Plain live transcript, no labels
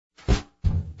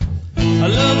I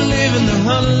love living the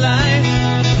hunt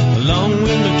life, along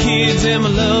with my kids and my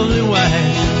lovely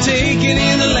wife. Taking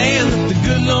in the land that the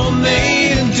good Lord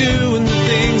made, and doing the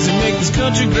things that make this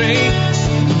country great.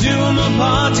 Doing my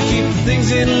part to keep the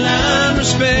things in line,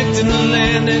 respecting the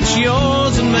land that's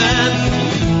yours and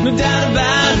mine. No doubt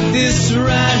about it, this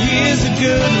right here's a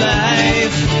good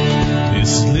life.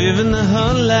 It's living the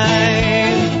hunt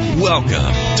life.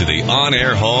 Welcome to the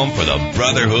on-air home for the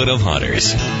Brotherhood of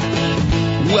Hunters.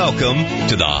 Welcome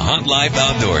to the Hunt Life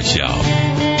Outdoor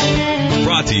Show.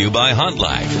 Brought to you by Hunt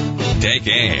Life. Take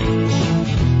aim.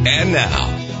 And now,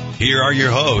 here are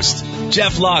your hosts,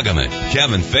 Jeff Lageman,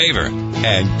 Kevin Favor,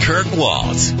 and Kirk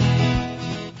Waltz.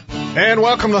 And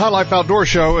welcome to the Hunt Life Outdoor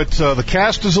Show. It's the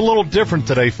cast is a little different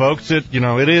today, folks. It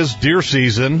is deer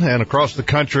season, and across the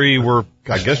country we're,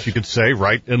 I guess you could say,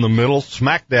 right in the middle,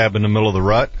 smack dab in the middle of the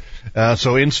rut.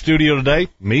 So in studio today,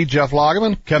 me, Jeff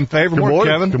Lageman, Kevin Favor. Good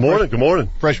morning, Kevin. Good morning. Good morning.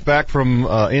 Fresh back from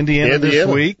Indiana this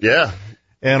week. Yeah.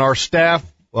 And our staff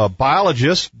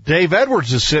biologist, Dave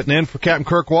Edwards, is sitting in for Captain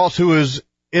Kirk Waltz, who is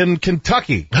in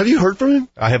Kentucky. Have you heard from him?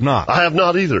 I have not. I have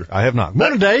not either. I have not.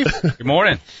 Morning, Dave. Good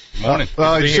morning. Good morning.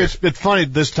 It's funny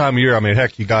this time of year. I mean,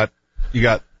 heck, you got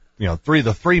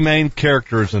the three main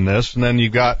characters in this, and then you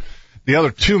got the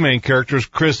other two main characters,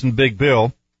 Chris and Big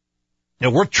Bill.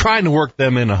 And we're trying to work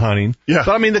them into hunting. Yeah.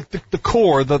 But I mean, the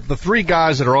core, the three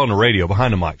guys that are on the radio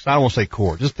behind the mics. I don't want to say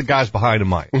core, just the guys behind the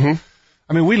mic. Mm-hmm.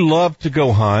 I mean, we love to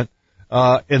go hunt.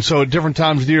 And so at different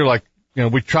times of the year, like,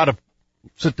 we try to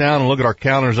sit down and look at our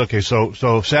calendars. Okay,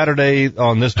 so Saturday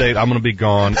on this date, I'm going to be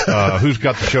gone. Who's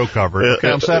got the show covered?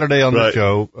 Okay, on Saturday on the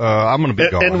show, I'm going to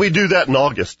be gone. And we do that in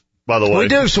August, by the way. We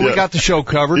do, so we got the show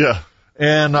covered. Yeah.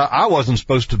 And I wasn't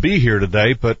supposed to be here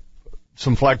today, but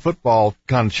some flag football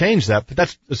kind of changed that.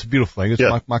 But it's a beautiful thing.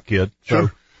 It's my kid.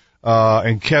 Sure. So,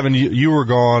 and Kevin, you were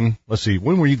gone. Let's see,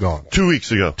 when were you gone? 2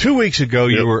 weeks ago. 2 weeks ago,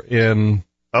 you were in.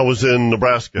 I was in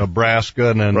Nebraska,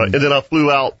 and then right, and then I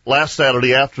flew out last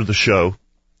Saturday after the show,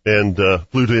 and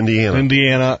flew to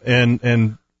Indiana.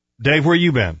 And Dave, where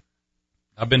you been?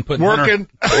 I've been putting working,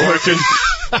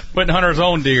 putting Hunter's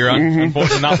own deer.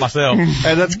 Unfortunately, not myself.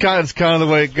 And that's kind of the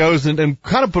way it goes. And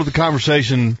kind of put the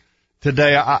conversation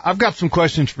today. I've got some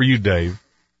questions for you, Dave,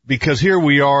 because here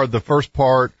we are, the first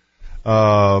part,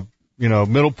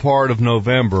 middle part of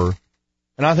November,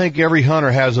 and I think every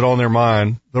hunter has it on their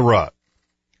mind, the rut.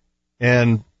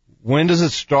 And when does it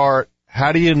start?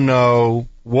 How do you know?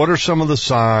 What are some of the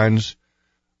signs?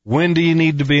 When do you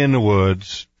need to be in the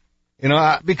woods?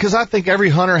 Because I think every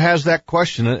hunter has that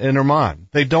question in their mind.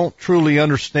 They don't truly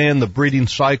understand the breeding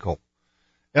cycle.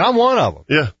 And I'm one of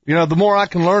them. Yeah. The more I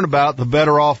can learn about it, the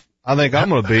better off I think I'm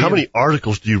going to be. How many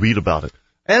articles do you read about it?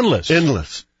 Endless.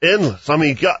 I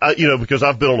mean, because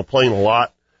I've been on a plane a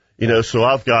lot. So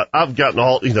I've gotten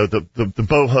all, the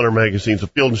bow hunter magazines, the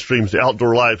Field and Streams, the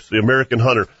Outdoor Life, the American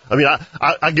Hunter. I mean,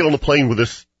 I get on the plane with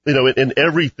this, and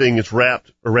everything is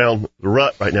wrapped around the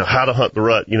rut right now, how to hunt the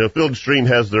rut. Field and Stream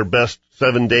has their best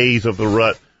 7 days of the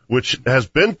rut, which has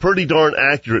been pretty darn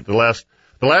accurate. The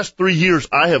last 3 years,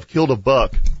 I have killed a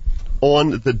buck on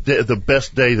the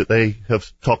best day that they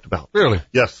have talked about. Really?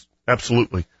 Yes,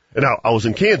 absolutely. And now I was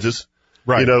in Kansas.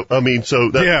 Right.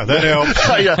 So that helps.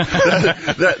 Yeah,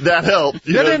 that helped.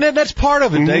 That's part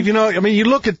of it, Dave. You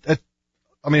look at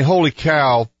holy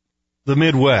cow, the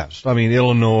Midwest. I mean,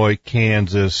 Illinois,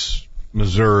 Kansas,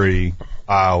 Missouri,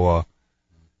 Iowa.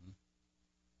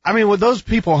 I mean, when those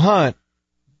people hunt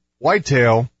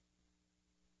whitetail,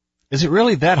 is it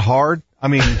really that hard? I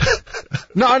mean,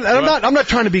 no, I'm not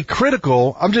trying to be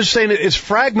critical. I'm just saying it's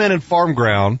fragmented farm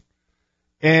ground,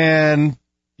 and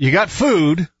you got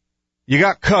food. You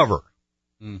got cover.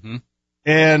 Mm-hmm.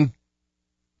 And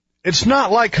it's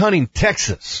not like hunting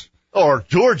Texas. Or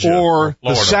Georgia. Or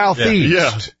the Southeast.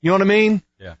 Yeah. You know what I mean?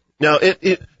 Yeah. Now,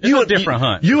 it's a different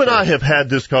hunt. You and I have had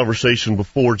this conversation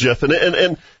before, Jeff,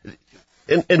 and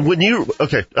when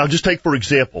I'll just take, for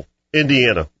example,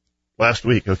 Indiana last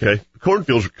week, okay? The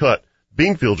cornfields are cut.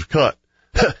 Bean fields are cut.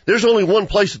 There's only one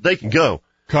place that they can go.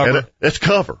 Cover. And it's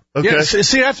cover. Okay. Yeah,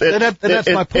 see, that's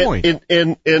my point.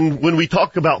 And when we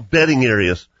talk about bedding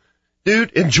areas,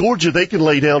 dude, in Georgia, they can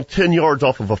lay down 10 yards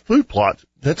off of a food plot.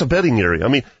 That's a bedding area. I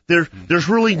mean, there's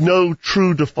really no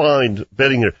true defined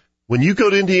bedding area. When you go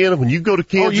to Indiana, when you go to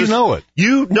Kansas. Oh, you know it.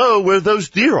 You know where those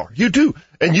deer are. You do.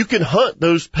 And you can hunt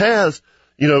those paths,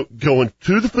 going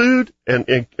to the food and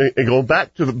going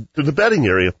back to the bedding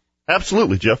area.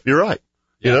 Absolutely, Jeff. You're right.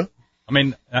 Yeah. I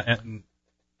mean,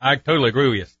 I totally agree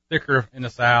with you. It's thicker in the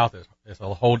South. It's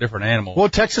a whole different animal. Well,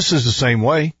 Texas is the same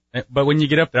way. But when you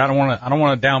get up there, I don't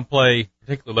want to downplay,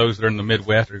 particularly those that are in the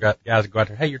Midwest or got guys that go out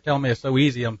there. Hey, you're telling me it's so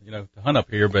easy, to hunt up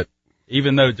here, but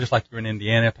even though just like you're in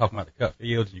Indiana talking about the cut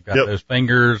fields, you've got Yep. those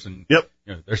fingers and Yep.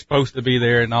 you know, they're supposed to be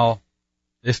there and all.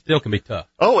 It still can be tough.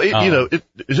 Oh, you know,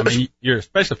 I mean, you're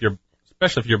especially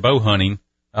if you're bow hunting,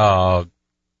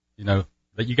 you know,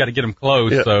 that you got to get them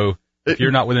close. Yeah. So if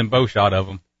you're not within bow shot of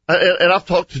them, and I've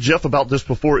talked to Jeff about this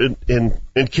before in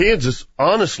Kansas,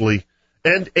 honestly,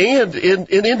 and in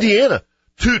Indiana.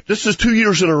 This is 2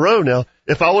 years in a row now.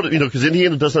 If I would, you know, because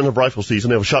Indiana doesn't have rifle season,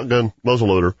 they have a shotgun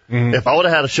muzzleloader. Mm-hmm. If I would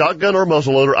have had a shotgun or a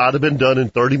muzzleloader, I'd have been done in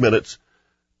 30 minutes.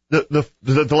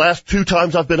 The last 2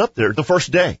 times I've been up there, the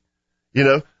first day, you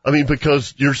know, I mean,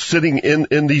 because you're sitting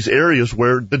in these areas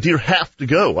where the deer have to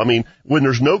go. I mean, when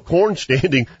there's no corn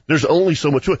standing, there's only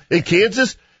so much wood. In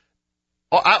Kansas,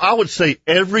 I would say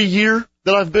every year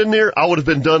that I've been there, I would have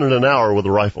been done in an hour with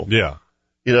a rifle. Yeah.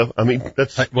 You know, I mean,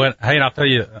 that's. Well, hey, and I'll tell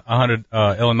you, I hunted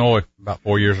Illinois about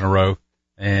 4 years in a row,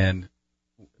 and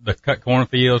the cut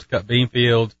cornfields, cut bean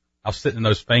fields, I was sitting in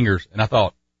those fingers, and I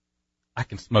thought, I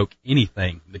can smoke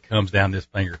anything that comes down this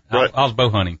finger. Right. I was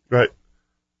bow hunting. Right.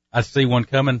 I'd see one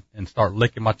coming and start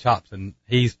licking my chops, and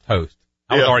he's toast.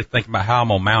 I was already thinking about how I'm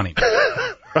going to mount him.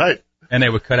 Right. And they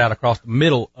would cut out across the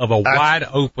middle of a wide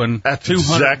open 200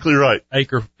 exactly right.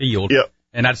 acre field. Yep.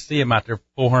 And I'd see them out there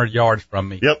 400 yards from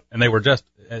me. Yep. And they were just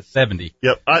at 70.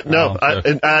 Yep.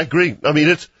 I agree. I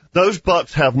mean, those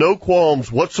bucks have no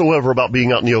qualms whatsoever about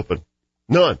being out in the open.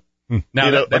 None. Now,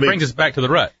 you know, that brings us back to the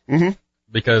rut. Mm-hmm.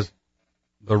 Because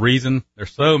the reason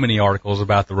there's so many articles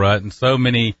about the rut and so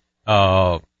many,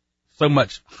 so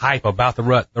much hype about the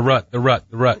rut,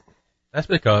 that's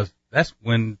because that's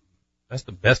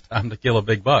the best time to kill a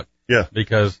big buck. Yeah.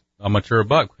 Because a mature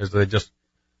buck, because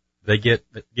they get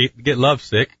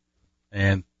lovesick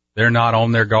and they're not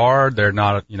on their guard. They're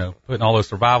not, you know, putting all those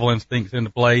survival instincts into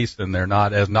place, and they're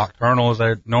not as nocturnal as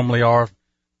they normally are.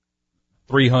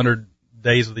 300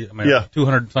 days of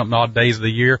 200 something odd days of the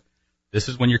year. This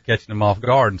is when you're catching them off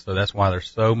guard. And so that's why there's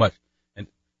so much. And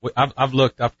I've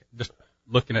just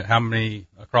looking at how many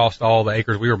across all the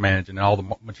acres we were managing and all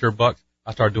the mature bucks.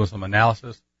 I started doing some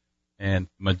analysis, and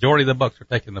majority of the bucks are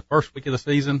taken the first week of the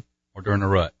season or during the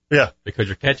rut. Yeah. Because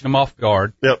you're catching them off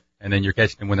guard. Yep. And then you're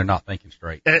catching them when they're not thinking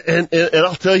straight. And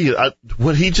I'll tell you,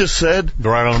 what he just said.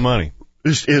 They're right on the money.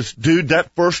 Is dude,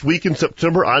 that first week in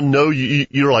September, I know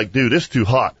you're like, dude, it's too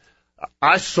hot.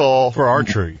 I saw. For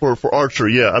archery. For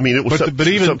archery, yeah. I mean, it was but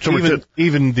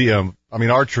even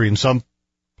the, archery in some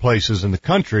places in the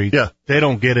country, they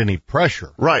don't get any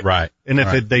pressure. Right. Right. And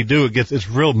if they do, it's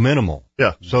real minimal.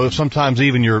 Yeah. So sometimes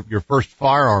even your first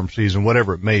firearm season,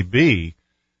 whatever it may be,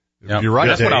 you're right.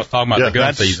 That's Dave. what I was talking about, the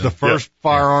gun season. That's the first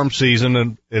firearm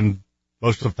season, and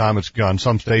most of the time it's gun.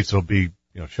 Some states it'll be,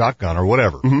 shotgun or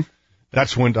whatever. Mm-hmm.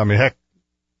 That's when, heck,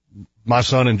 my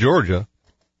son in Georgia,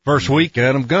 first week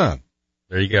had him gun.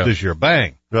 There you go. This year,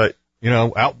 bang. Right.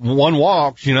 Out one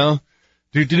walks, do,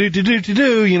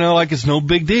 like it's no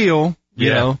big deal. You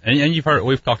know. And you've heard,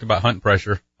 we've talked about hunt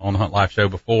pressure on the Hunt Life show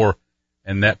before,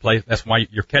 and that's why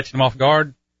you're catching them off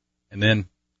guard. And then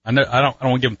I don't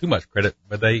want to give them too much credit,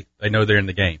 but they know they're in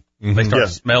the game. Mm-hmm. They start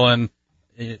smelling.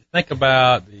 Think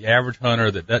about the average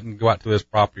hunter that doesn't go out to his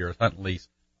property or his hunting lease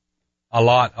a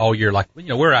lot all year. Like,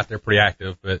 we're out there pretty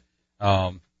active, but,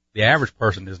 the average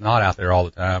person is not out there all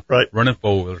the time. Right. Running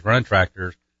four-wheelers, running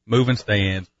tractors, moving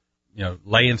stands,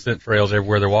 laying scent trails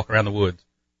everywhere. They're walking around the woods.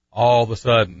 All of a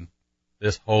sudden,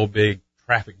 this whole big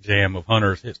traffic jam of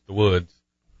hunters hits the woods.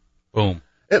 Boom.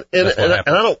 And I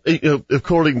don't,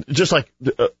 according, just like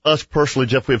us personally,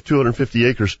 Jeff, we have 250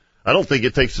 acres. I don't think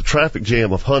it takes the traffic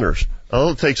jam of hunters. All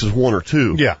it takes is one or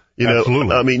two. Yeah.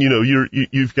 Absolutely. I mean,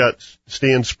 you've got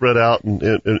stands spread out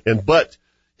but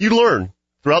you learn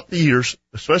throughout the years,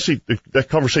 especially that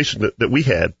conversation that we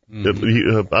had, I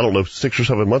don't know, 6 or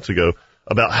 7 months ago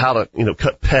about how to,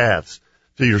 cut paths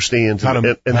to your stands how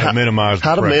to minimize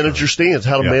how to manage your stands,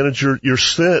 how to manage your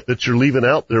scent that you're leaving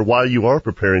out there while you are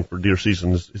preparing for deer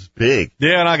season is big.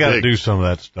 Yeah. And I got to do some of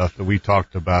that stuff that we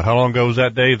talked about. How long ago was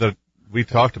that day that we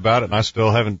talked about it and I still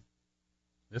haven't?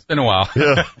 It's been a while.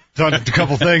 Yeah. Done a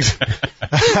couple things.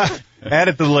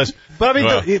 Added to the list. But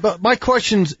but my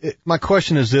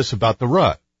question is this about the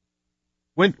rut.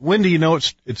 When do you know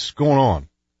it's going on?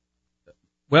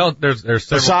 Well, there's several.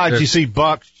 Besides, you see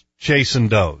bucks chasing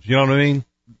does. You know what I mean?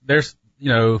 There's,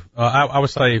 I would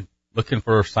say looking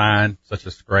for a sign such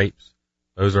as scrapes.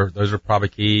 Those are probably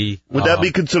key. Would that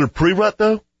be considered pre-rut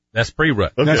though? That's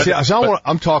pre-rut. Okay. Now,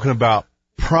 I'm talking about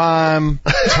prime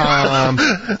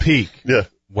time peak. Yeah.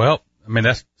 Well,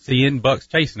 that's seeing bucks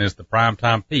chasing is the prime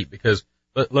time peak because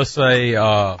let's say,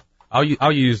 I'll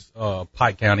use,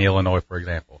 Pike County, Illinois, for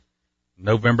example.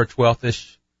 November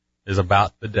 12th-ish is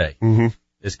about the day. Mm-hmm.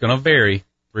 It's going to vary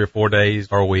 3 or 4 days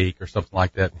or a week or something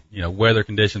like that, weather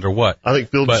conditions or what. I think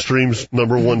Field and Stream's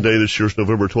number one day this year is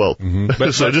November 12th.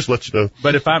 Mm-hmm. So just let you know.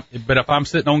 But if I'm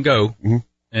sitting on go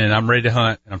and I'm ready to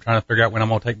hunt and I'm trying to figure out when I'm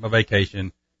going to take my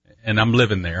vacation and I'm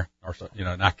living there or so,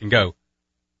 and I can go,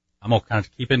 I'm going to kind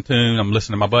of keep in tune. I'm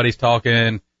listening to my buddies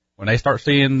talking. When they start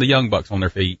seeing the young bucks on their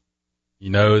feet,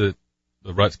 that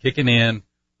the rut's kicking in.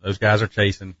 Those guys are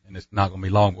chasing, and it's not going to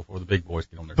be long before the big boys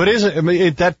get on their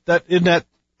feet. But isn't that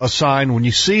a sign when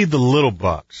you see the little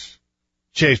bucks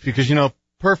chase? Because,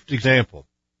 perfect example,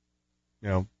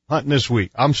 hunting this week,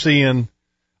 I'm seeing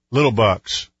little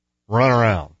bucks run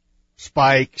around,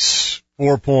 spikes,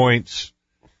 4 points,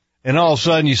 and all of a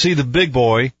sudden you see the big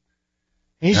boy,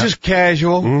 he's just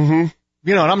casual, and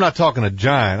I'm not talking a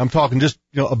giant, I'm talking just,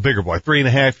 a bigger boy,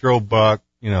 3.5-year-old buck,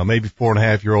 maybe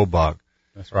 4.5-year-old buck.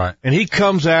 That's right. And he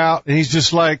comes out and he's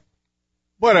just like,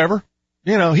 whatever.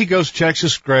 He goes, checks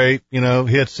his scrape,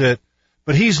 hits it,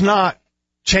 but he's not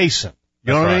chasing.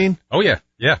 You know what I mean? Oh, yeah.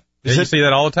 Yeah. You see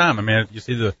that all the time. I mean, you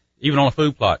see even on a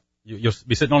food plot. You'll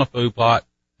be sitting on a food plot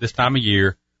this time of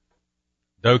year.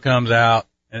 Doe comes out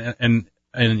and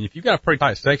if you've got a pretty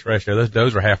tight sex ratio, those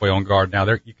does are halfway on guard now.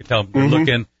 You can tell they're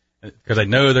looking because they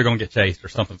know they're going to get chased or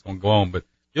something's going to go on, but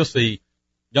you'll see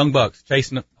young bucks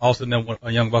chasing, all of a sudden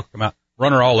a young buck will come out,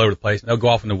 run her all over the place, and they'll go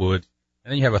off in the woods.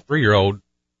 And then you have a 3-year-old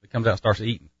that comes out and starts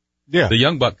eating. Yeah. The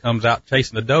young buck comes out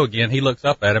chasing the doe again. He looks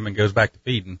up at him and goes back to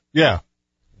feeding. Yeah.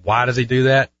 Why does he do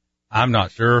that? I'm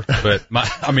not sure, but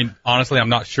honestly, I'm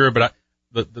not sure, but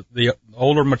the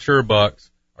older mature bucks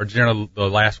are generally the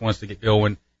last ones to get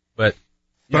going, but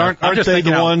aren't they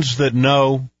the ones that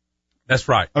know? That's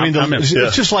right.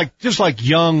 It's just like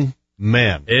young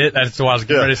men. That's what I was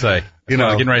getting ready to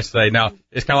say. Now,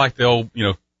 it's kind of like the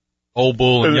old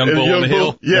bull and young bull on the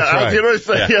hill. Yeah, I was getting ready to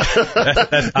say, yeah.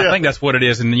 I think that's what it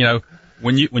is. And,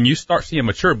 when you start seeing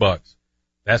mature bucks,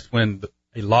 that's when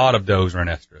a lot of does are in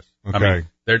estrus. Okay.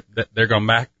 They're going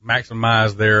to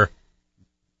maximize their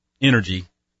energy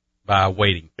by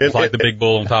waiting. It's like the big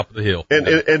bull on top of the hill.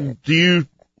 And do you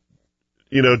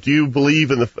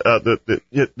believe in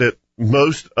that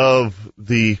most of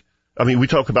we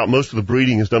talk about most of the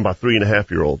breeding is done by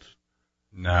 3.5-year-olds.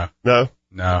 No.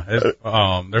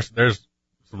 There's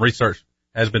some research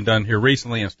has been done here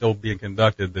recently and still being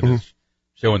conducted that is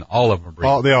showing all of them are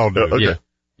breeding. They all do. Okay.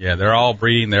 Yeah, they're all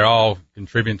breeding. They're all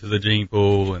contributing to the gene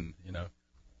pool and,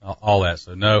 all that.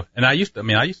 So no. And I used to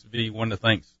be one of the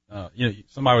things,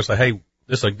 somebody would say, hey,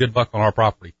 this is a good buck on our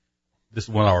property. This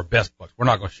is one of our best bucks. We're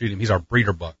not going to shoot him. He's our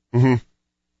breeder buck. Mm-hmm.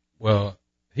 Well,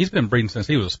 he's been breeding since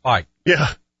he was a spike.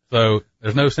 Yeah. So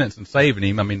there's no sense in saving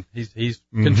him. I mean, he's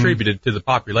contributed to the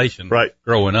population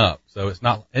growing up. So it's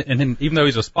not, and even though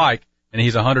he's a spike and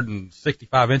he's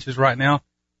 165 inches right now,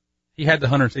 he had the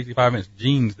 165 inch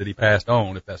genes that he passed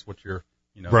on, if that's what you're,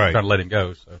 trying to let him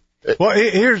go. So. Well,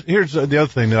 here's the other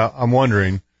thing that I'm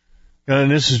wondering,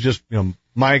 and this is just,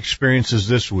 my experiences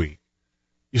this week.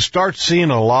 You start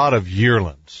seeing a lot of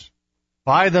yearlings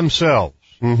by themselves.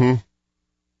 Mm-hmm.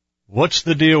 What's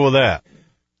the deal with that?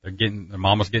 Their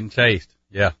mama's getting chased.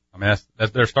 Yeah. I mean,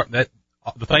 they're starting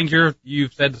the things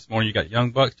you've said this morning. You got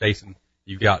young bucks chasing.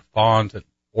 You've got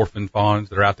orphan fawns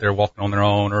that are out there walking on their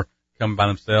own or coming by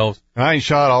themselves. I ain't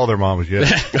shot all their mamas yet.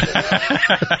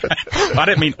 I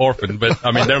didn't mean orphan, but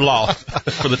they're lost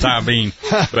for the time being.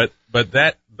 But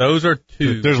those are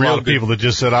two. There's a lot of people that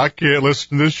just said, I can't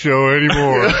listen to this show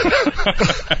anymore.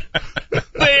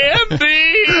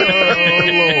 Bambi!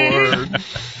 Oh, Lord.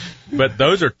 But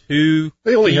those are two.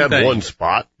 They only had things. one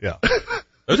spot. Yeah.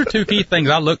 Those are two key things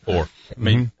I look for. I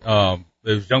mean,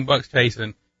 those young bucks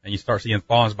chasing and you start seeing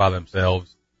fawns by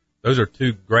themselves. Those are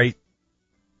two great.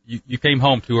 You came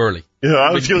home too early. Yeah,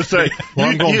 I was going to say. Well,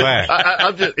 I'm going back.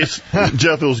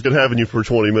 Jeff, it was good having you for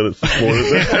 20 minutes this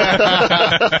morning.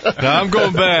 No, I'm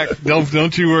going back.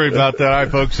 Don't you worry about that. All right,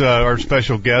 folks, our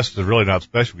special guest is really not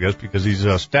special guest because he's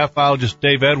staff biologist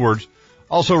Dave Edwards.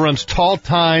 Also runs Tall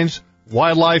Tines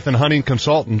Wildlife and Hunting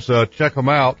Consultants. Check them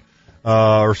out,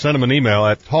 or send them an email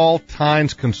at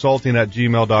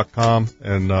talltinesconsulting@gmail.com,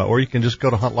 and, or you can just go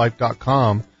to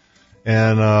huntlife.com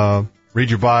and, read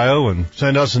your bio and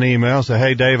send us an email. Say,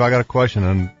 hey, Dave, I got a question.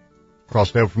 And cross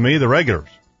table for me, the regulars.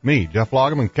 Me, Jeff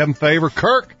Loggeman, Kevin Favor.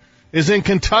 Kirk is in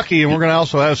Kentucky, and we're going to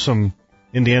also have some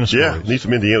Indiana stories. Yeah, need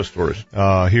some Indiana stories.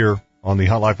 Here on the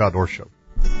Hunt Life Outdoors Show.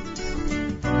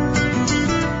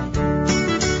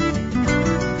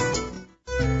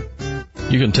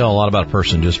 You can tell a lot about a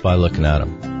person just by looking at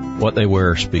them. What they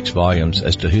wear speaks volumes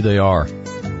as to who they are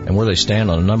and where they stand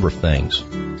on a number of things,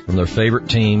 from their favorite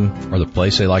team or the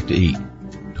place they like to eat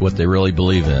to what they really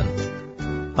believe in.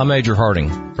 I'm Major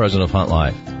Harding, president of Hunt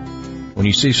Life. When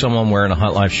you see someone wearing a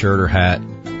Hunt Life shirt or hat,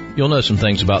 you'll know some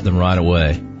things about them right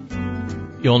away.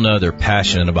 You'll know they're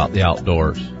passionate about the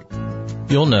outdoors.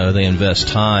 You'll know they invest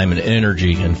time and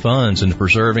energy and funds into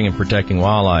preserving and protecting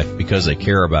wildlife because they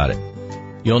care about it.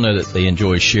 You'll know that they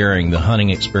enjoy sharing the hunting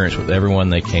experience with everyone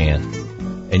they can.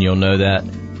 And you'll know that,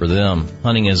 for them,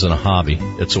 hunting isn't a hobby,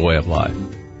 it's a way of life.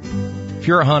 If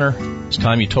you're a hunter, it's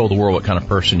time you told the world what kind of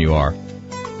person you are.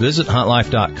 Visit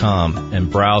huntlife.com and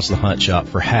browse the hunt shop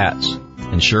for hats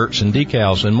and shirts and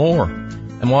decals and more.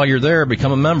 And while you're there,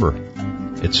 become a member.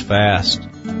 It's fast,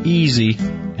 easy,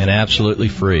 and absolutely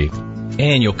free.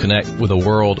 And you'll connect with a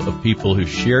world of people who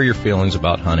share your feelings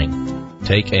about hunting.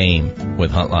 Take aim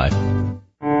with Hunt Life.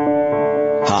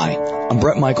 Hi, I'm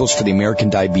Brett Michaels for the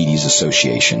American Diabetes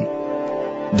Association.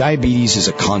 Diabetes is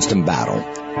a constant battle.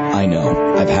 I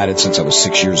know. I've had it since I was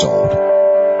 6 years old.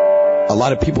 A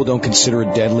lot of people don't consider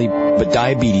it deadly, but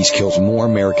diabetes kills more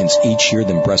Americans each year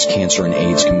than breast cancer and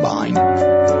AIDS combined.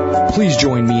 Please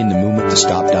join me in the movement to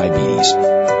stop diabetes.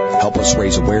 Help us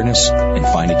raise awareness and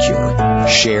find a cure.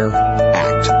 Share,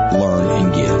 act, learn,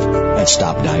 and give at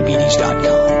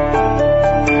StopDiabetes.com.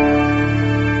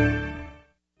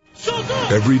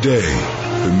 Every day,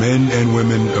 the men and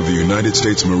women of the United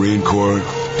States Marine Corps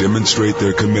demonstrate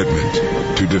their commitment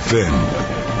to defend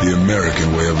the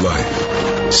American way of life.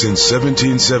 Since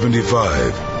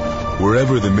 1775,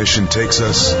 wherever the mission takes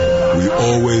us, we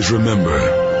always remember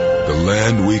the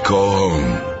land we call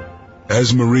home.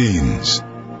 As Marines,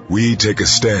 we take a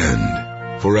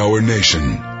stand for our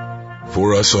nation,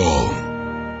 for us all.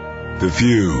 The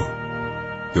few,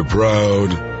 the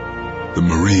proud, the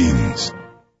Marines.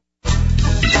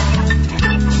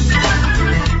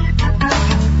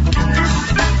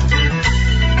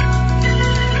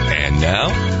 And now,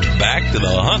 back to the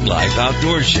Hunt Life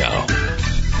Outdoor Show.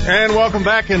 And welcome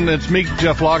back, and it's me,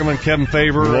 Jeff Lagerman, Kevin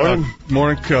Favor.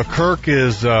 Morning. Kirk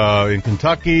is in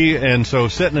Kentucky, and so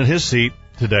sitting in his seat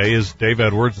today is Dave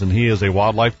Edwards, and he is a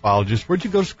wildlife biologist. Where'd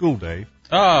you go to school, Dave?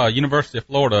 University of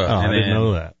Florida. Oh, I didn't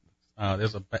know that.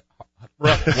 There's a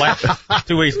rough last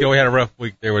 2 weeks ago. We had a rough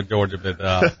week there with Georgia, but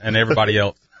and everybody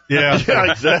else. Yeah,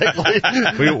 Yeah,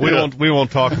 exactly. we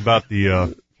won't talk about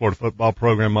the Florida football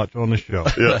program much on this show.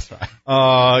 Yeah. That's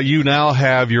right. You now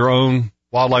have your own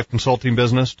wildlife consulting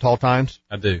business, Tall Tines.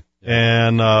 I do.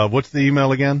 And what's the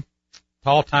email again?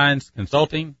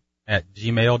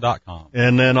 talltinesconsulting@gmail.com.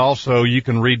 And then also you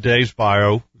can read Dave's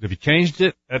bio. Have you changed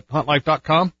it at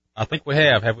huntlife.com? I think we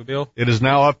have. Have we, Bill? It is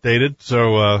now updated.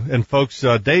 So, and folks,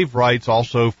 Dave writes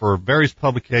also for various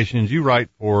publications. You write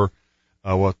for,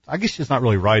 well, I guess it's not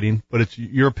really writing, but it's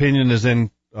your opinion is in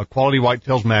Quality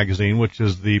Whitetails Magazine, which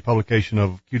is the publication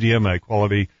of QDMA,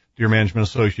 Quality Deer Management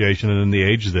Association, and in the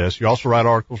Age of This. You also write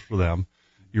articles for them.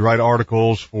 You write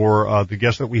articles for the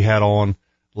guest that we had on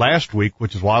last week,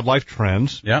 which is Wildlife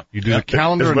Trends. Yeah. You do the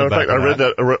calendar. As a in the matter of back fact, I read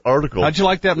of that article. How'd you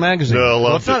like that magazine? No, I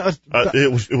loved Well, it's not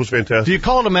it. It was fantastic. do you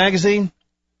call it a magazine?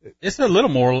 It's a little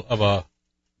more of a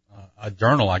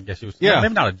journal, I guess you would say. Yeah.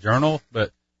 Maybe not a journal,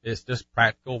 but it's just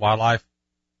practical wildlife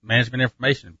management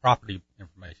information, property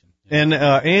information. And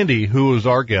Andy, who was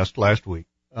our guest last week,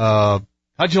 how'd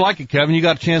you like it, Kevin? You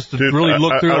got a chance to really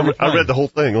look through it on the plane. I read the whole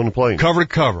thing on the plane. Cover to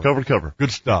cover. Cover to cover.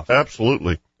 Good stuff.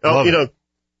 Absolutely. Love You know,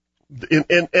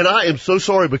 and I am so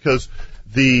sorry because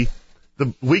the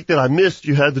week that I missed,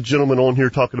 you had the gentleman on here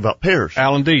talking about pears.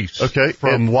 Alan Deese. Okay.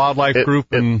 From Wildlife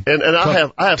Group in I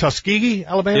have Tuskegee,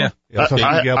 Alabama? Yeah. Tuskegee,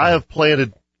 Alabama. I have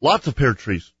planted lots of pear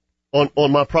trees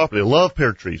on my property. I love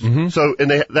pear trees. Mm-hmm. So, and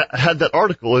they had that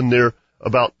article in there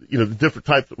about, you know, the different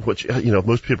types of which, you know,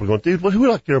 most people are going, dude, well, who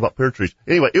would I care about pear trees?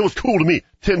 Anyway, it was cool to me.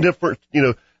 10 different, you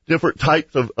know, different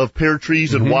types of pear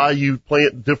trees and why you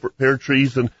plant different pear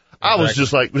trees. And I was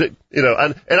just like, you know,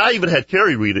 and I even had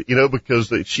Carrie read it, you know,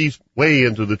 because she's way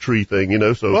into the tree thing, you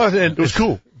know, so it was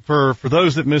cool. For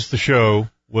those that missed the show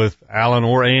with Alan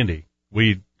or Andy,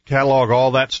 we catalog all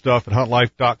that stuff at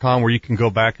huntlife.com where you can go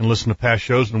back and listen to past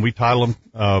shows, and we title them,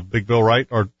 Big Bill Wright,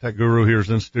 our tech guru here is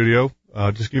in studio.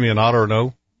 Just give me a nod or a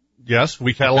no. Yes,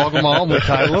 we catalog them all and we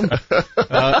title them.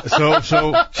 So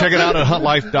check it out at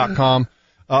huntlife.com.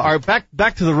 All right,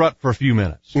 back to the rut for a few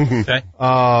minutes. Okay.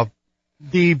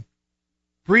 The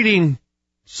breeding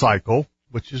cycle,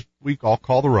 which is we all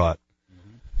call the rut.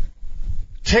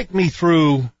 Take me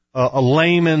through a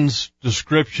layman's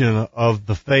description of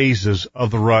the phases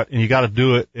of the rut, and you got to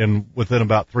do it within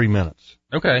about 3 minutes.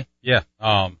 Okay. Yeah.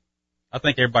 I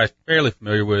think everybody's fairly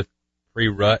familiar with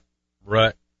pre-rut,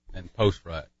 rut, and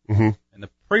post-rut. Mm-hmm. And the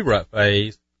pre-rut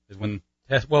phase is when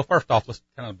well, first off, let's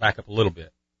kind of back up a little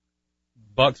bit.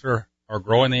 Bucks are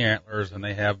growing the antlers, and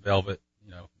they have velvet,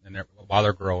 you know, while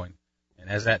they're growing. And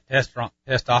as that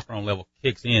testosterone level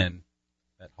kicks in,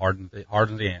 that hardens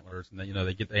the antlers, and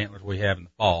they get the antlers we have in the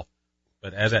fall.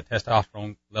 But as that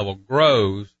testosterone level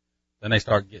grows, then they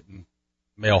start getting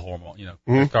male hormone.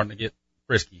 They're starting to get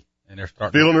frisky, and they're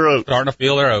starting to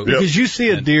feel their oats. Because you see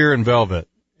a deer in velvet,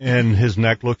 and his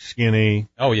neck looks skinny.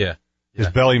 Oh yeah. His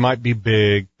belly might be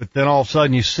big, but then all of a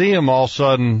sudden you see him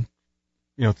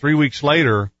 3 weeks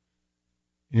later,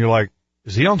 and you're like,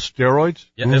 is he on steroids?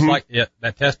 Yeah, it's like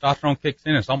that testosterone kicks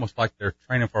in. It's almost like they're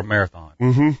training for a marathon.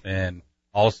 And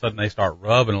all of a sudden they start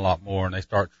rubbing a lot more, and they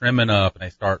start trimming up, and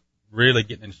they start really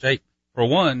getting in shape. For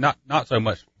one, not so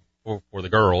much for the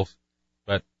girls,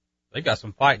 but they got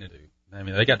some fighting to do. I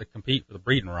mean, they got to compete for the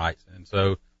breeding rights. And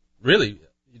so really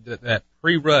that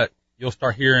pre-rut, you'll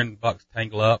start hearing bucks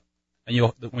tangle up, and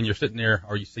when you're sitting there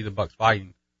or you see the bucks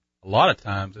fighting, a lot of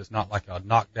times it's not like a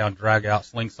knockdown, drag out,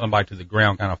 sling somebody to the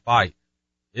ground kind of fight.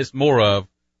 It's more of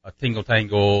a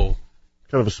tingle-tangle.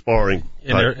 Kind of a sparring.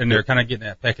 And they're kind of getting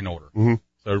that pecking order.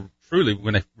 So truly,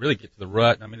 when they really get to the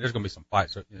rut, I mean, there's going to be some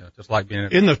fights, just like being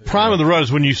in the prime of the rut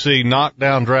is when you see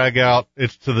knockdown, drag out,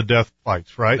 it's to the death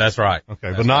fights, right? That's right. Okay,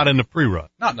 that's but not in the pre-rut.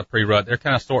 Not in the pre-rut. They're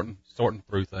kind of sorting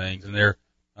through things, and they're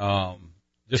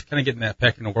just kind of getting that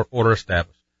pecking order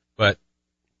established. But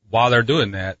while they're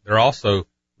doing that, they're also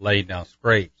laying down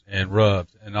scrapes and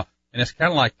rubs, and it's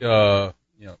kind of like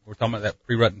we're talking about that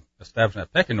pre-rut and establishing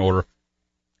that pecking order.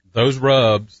 Those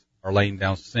rubs are laying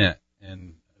down scent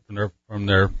and from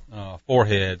their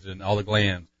foreheads and all the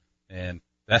glands, and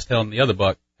that's telling the other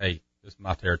buck, hey, this is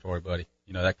my territory, buddy.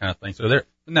 That kind of thing. So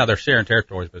they're sharing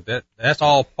territories, but that's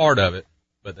all part of it.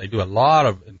 But they do a lot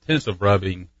of intensive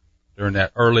rubbing during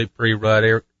that early pre-rut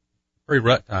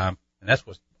time, and that's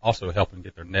what's also helping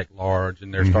get their neck large,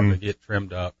 and they're starting to get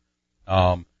trimmed up.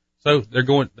 So they're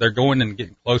going and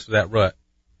getting close to that rut.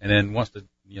 And then once the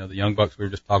young bucks we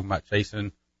were just talking about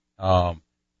chasing,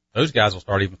 those guys will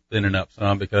start even thinning up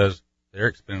some because they're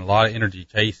expending a lot of energy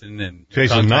chasing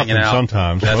nothing out.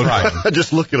 Sometimes. That's right.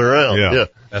 Just looking around. Yeah.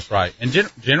 That's right. And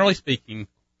generally speaking,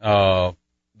 the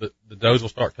does will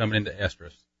start coming into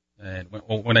estrus. And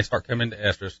when they start coming into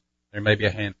estrus, there may be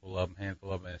a handful of them,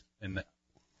 and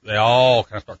they all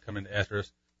kind of start coming into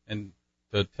estrus. And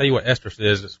to tell you what estrus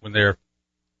is, it's when they're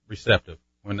receptive,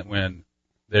 when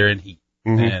they're in heat.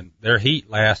 And their heat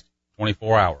lasts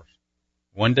 24 hours,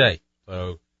 one day.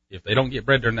 So if they don't get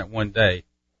bred during that one day,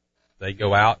 they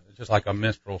go out. It's just like a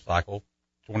menstrual cycle.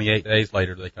 28 days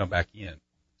later, they come back in.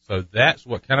 So that's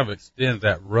what kind of extends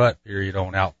that rut period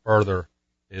on out further,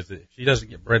 is that if she doesn't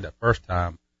get bred that first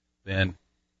time, then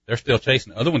they're still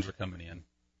chasing. Other ones are coming in,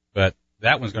 but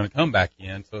that one's going to come back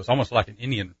in. So it's almost like an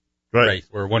Indian race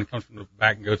where one comes from the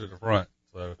back and goes to the front.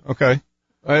 So okay,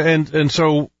 and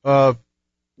so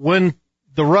when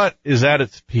the rut is at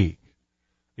its peak,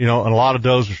 and a lot of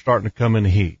does are starting to come into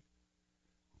heat,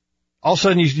 all of a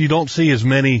sudden you don't see as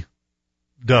many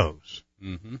does.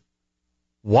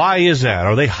 Why is that?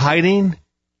 Are they hiding?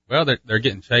 Well, they're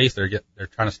getting chased. They're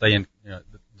trying to stay in.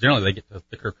 Generally they get to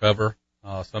thicker cover.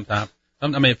 Sometimes.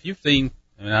 If you've seen,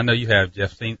 I know you have,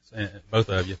 Jeff, seen, both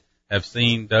of you have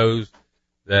seen does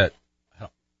that,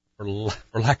 for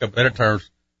lack of better terms,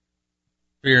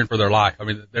 fearing for their life. I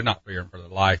mean, they're not fearing for their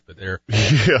life, but they're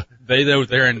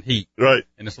in heat. Right.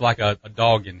 And it's like a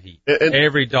dog in heat. And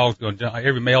every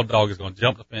male dog is going to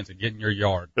jump the fence and get in your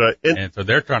yard. Right. And so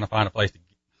they're trying to find a place to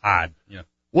hide,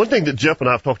 One thing that Jeff and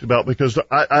I have talked about, because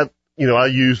I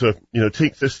use a,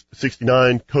 Tink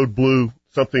 69 code blue,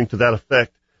 something to that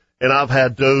effect. And I've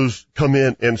had does come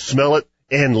in and smell it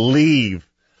and leave.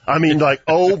 I mean, like,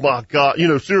 oh my God,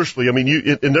 seriously. I mean,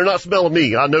 and they're not smelling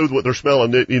me. I know what they're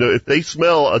smelling. If they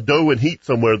smell a doe in heat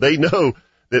somewhere, they know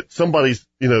that somebody's,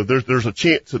 there's a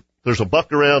chance that there's a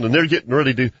buck around and they're getting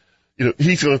ready to,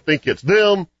 he's going to think it's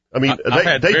them. I mean,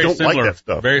 they don't like that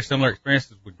stuff. Very similar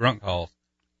experiences with grunt calls.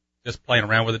 Just playing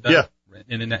around with it. Yeah.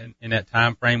 And in that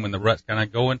time frame when the rut's kind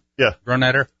of going. Yeah. Grunt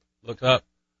at her, looks up,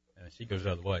 and she goes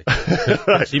the other way.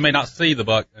 Right. She may not see the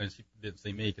buck, and she didn't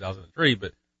see me because I was in the tree,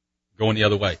 but going the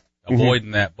other way,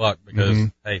 avoiding that buck because,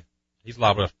 hey, he's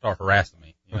liable to start harassing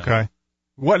me. Okay.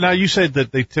 Now you said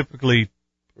that they typically,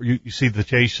 you see the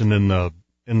chasing in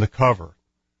the cover.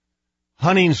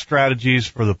 Hunting strategies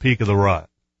for the peak of the rut.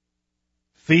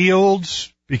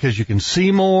 Fields, because you can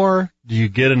see more. Do you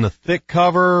get in the thick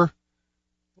cover?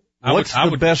 What's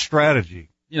the best strategy?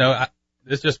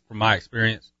 This just from my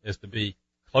experience is to be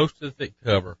close to the thick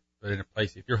cover, but in a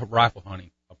place, if you're rifle hunting,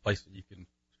 a place that you can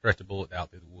stretch a bullet out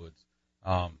through the woods.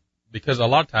 Because a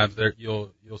lot of times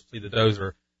you'll see the does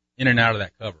are in and out of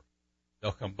that cover.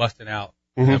 They'll come busting out,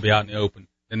 they'll be out in the open,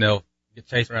 then they'll get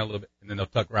chased around a little bit, and then they'll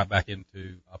tuck right back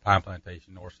into a pine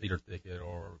plantation or cedar thicket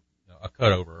or a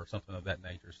cutover or something of that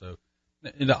nature. So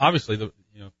Obviously, the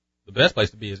best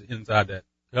place to be is inside that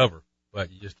cover,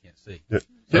 but you just can't see. Yeah.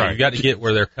 So you got to get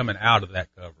where they're coming out of that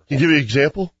cover. Can you give me an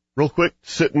example real quick?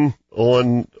 Sitting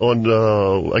on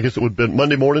I guess it would have been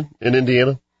Monday morning in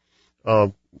Indiana.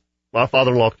 My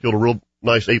father-in-law killed a real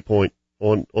nice 8-point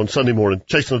on Sunday morning,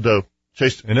 chasing a doe.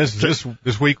 And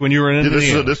this week when you were in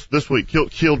Indiana? This week.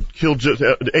 Killed just,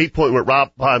 the 8-point went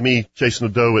right by me chasing a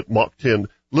doe at Mach 10.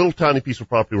 Little tiny piece of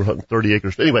property. We're hunting 30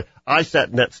 acres. But anyway, I sat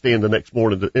in that stand the next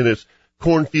morning and it's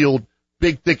cornfield,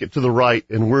 big thicket to the right,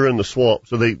 and we're in the swamp.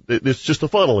 So it's just a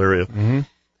funnel area. Mm-hmm.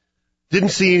 Didn't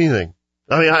see anything.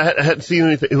 I mean, I hadn't seen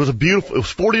anything. It was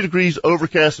 40 degrees,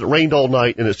 overcast, and it rained all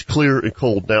night, and it's clear and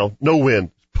cold now. No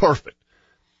wind. Perfect.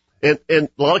 And a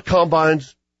lot of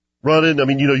combines running. I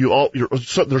mean,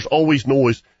 there's always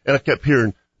noise, and I kept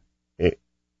hearing, and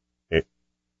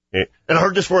I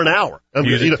heard this for an hour.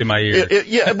 Music to my ears.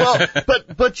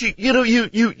 But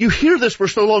you hear this for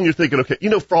so long, you're thinking,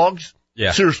 okay, frogs.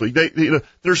 Yeah. Seriously,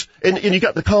 there's, and you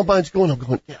got the combines going. I'm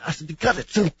going, yeah, I said, you got it.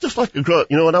 Sounds just like a grunt,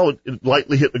 and I would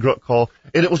lightly hit the grunt call,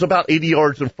 and it was about 80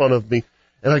 yards in front of me.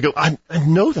 And I go, I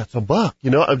know that's a buck,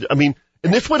 I mean,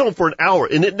 and this went on for an hour,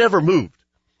 and it never moved.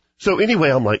 So anyway,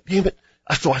 I'm like, damn it.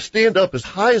 So I stand up as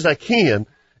high as I can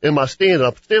in my stand, and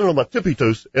I'm standing on my tippy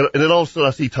toes, and then all of a sudden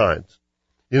I see tines,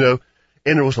 and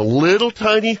there was a little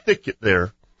tiny thicket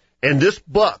there, and this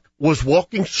buck was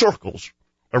walking circles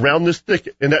around this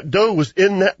thicket, and that doe was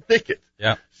in that thicket.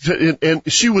 Yeah. And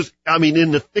she was, I mean,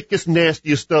 in the thickest,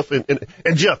 nastiest stuff, and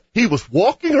Jeff, he was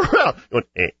walking around going,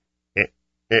 and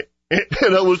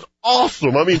it was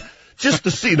awesome. I mean, just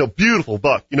to see, beautiful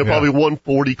buck, probably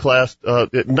 140 class,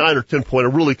 at 9 or 10 point. I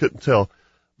really couldn't tell.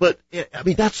 But, I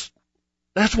mean, that's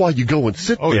why you go and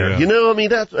sit there. Yeah. I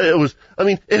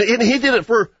mean, and he did it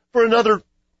for another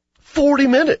 40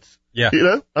 minutes. Yeah.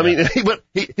 I mean,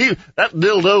 that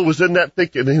dildo was in that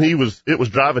thicket, and it was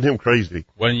driving him crazy.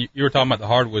 When you were talking about the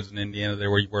hardwoods in Indiana there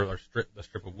where the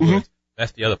strip of woods,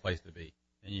 that's the other place to be.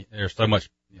 And there's so much,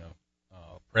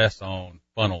 press on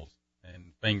funnels and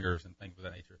fingers and things of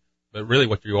that nature. But really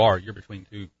what you're between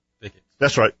two thickets.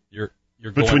 That's right. You're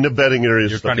between the bedding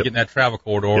areas. You're trying to get in that travel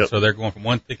corridor, so they're going from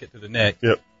one thicket to the next.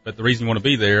 Yep. But the reason you want to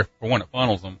be there, for one, it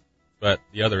funnels them, but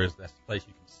the other is that's the place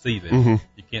you can see them. Mm-hmm.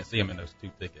 You can't see them in those two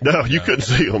thickets. No, you couldn't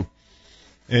see them.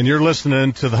 And you're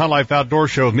listening to the Hunt Life Outdoor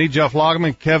Show with me, Jeff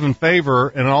Loggeman, Kevin Favor,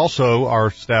 and also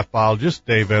our staff biologist,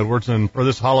 Dave Edwards. And for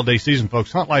this holiday season,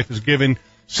 folks, Hunt Life is giving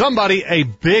somebody a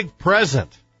big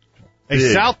present. A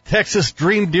South Texas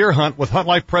dream deer hunt with Hunt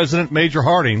Life President Major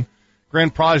Harding.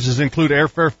 Grand prizes include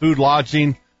airfare, food,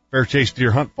 lodging, fair chase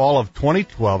deer hunt fall of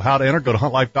 2012. How to enter, go to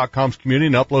huntlife.com's community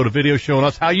and upload a video showing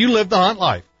us how you live the Hunt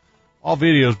Life. All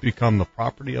videos become the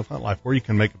property of Hunt Life, where you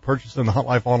can make a purchase in the Hunt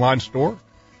Life online store.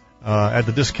 Add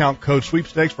the discount code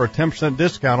sweepstakes for a 10%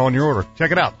 discount on your order.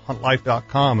 Check it out,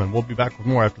 huntlife.com, and we'll be back with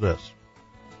more after this.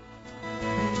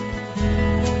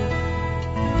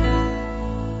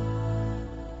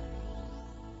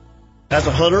 As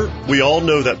a hunter, we all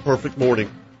know that perfect morning.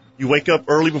 You wake up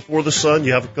early before the sun,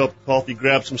 you have a cup of coffee,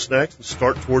 grab some snacks, and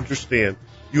start towards your stand.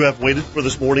 You have waited for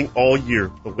this morning all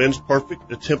year. The wind's perfect,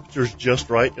 the temperature's just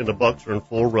right, and the bucks are in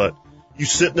full rut. You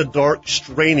sit in the dark,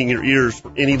 straining your ears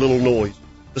for any little noise.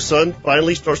 The sun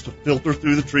finally starts to filter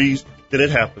through the trees, then it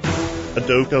happens. A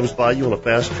doe comes by you on a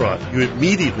fast trot. You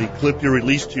immediately clip your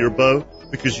release to your bow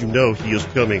because you know he is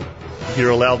coming. You hear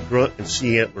a loud grunt and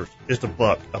see antlers. It's a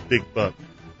buck, a big buck.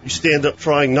 You stand up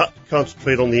trying not to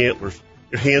concentrate on the antlers.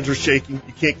 Your hands are shaking.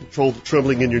 You can't control the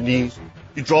trembling in your knees.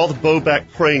 You draw the bow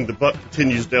back, praying the buck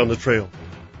continues down the trail.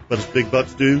 But as big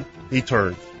bucks do, he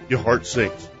turns. Your heart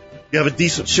sinks. You have a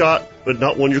decent shot, but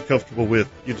not one you're comfortable with.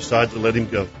 You decide to let him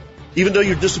go. Even though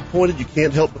you're disappointed, you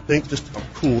can't help but think just how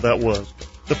cool that was.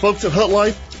 The folks at Hunt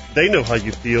Life, they know how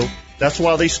you feel. That's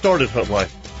why they started Hunt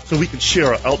Life, so we can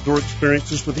share our outdoor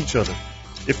experiences with each other.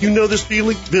 If you know this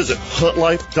feeling, visit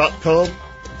huntlife.com.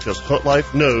 Because Hunt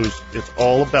Life knows it's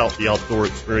all about the outdoor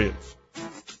experience.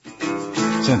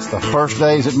 Since the first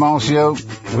days at Mossy Oak,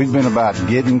 we've been about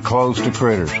getting close to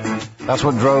critters. That's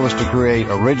what drove us to create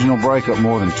Original Breakup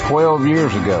more than 12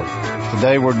 years ago.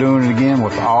 Today we're doing it again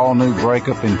with all new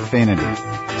Breakup Infinity.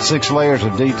 6 layers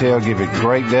of detail give it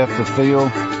great depth of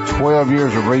field. 12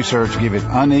 years of research give it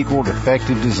unequaled,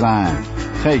 effective design.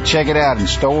 Hey, check it out in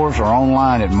stores or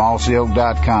online at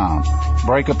mossyoak.com.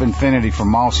 Breakup Infinity from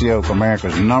Mossy Oak,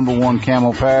 America's #1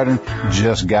 camel pattern,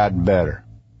 just got better.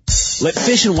 Let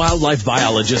Fish and Wildlife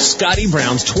biologist Scotty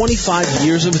Brown's 25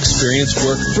 years of experience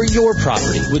work for your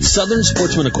property with Southern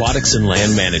Sportsman Aquatics and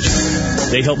Land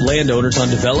Management. They help landowners on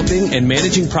developing and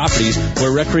managing properties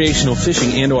where recreational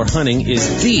fishing and or hunting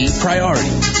is the priority.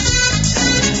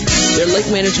 Their lake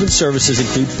management services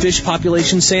include fish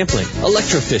population sampling,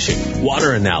 electrofishing,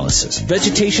 water analysis,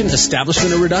 vegetation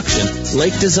establishment or reduction,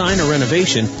 lake design or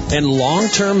renovation, and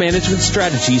long-term management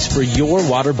strategies for your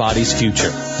water body's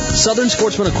future. Southern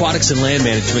Sportsman Aquatics and Land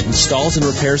Management installs and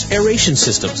repairs aeration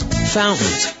systems,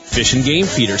 fountains, fish and game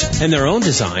feeders, and their own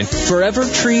design, Forever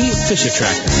Tree fish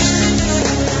attractors.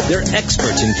 They're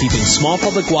experts in keeping small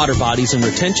public water bodies and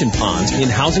retention ponds in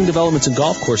housing developments and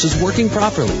golf courses working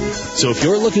properly. So if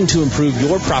you're looking to improve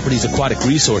your property's aquatic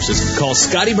resources, call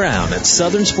Scotty Brown at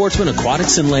Southern Sportsman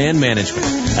Aquatics and Land Management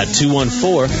at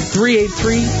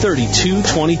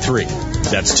 214-383-3223.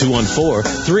 That's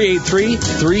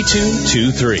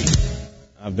 214-383-3223.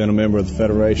 I've been a member of the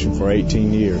Federation for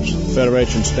 18 years. The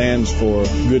Federation stands for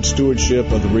good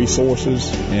stewardship of the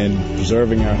resources and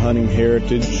preserving our hunting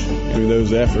heritage. Through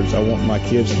those efforts, I want my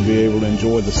kids to be able to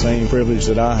enjoy the same privilege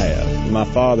that I have. My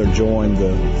father joined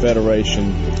the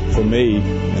Federation for me,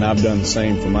 and I've done the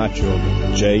same for my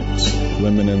children. Jake's,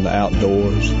 Women in the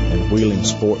Outdoors, and Wheeling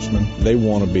Sportsmen. They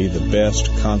want to be the best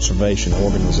conservation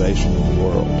organization in the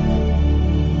world.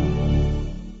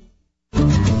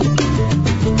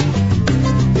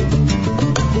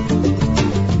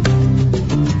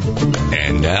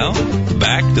 Now,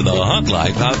 back to the Hunt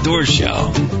Life Outdoors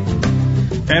Show.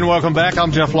 And welcome back.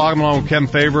 I'm Jeff Logan along with Kevin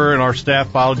Faber and our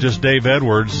staff biologist Dave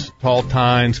Edwards, Tall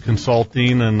Tines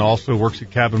Consulting, and also works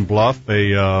at Cabin Bluff,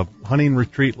 a hunting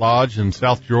retreat lodge in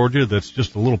South Georgia that's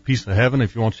just a little piece of heaven.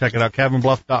 If you want to check it out,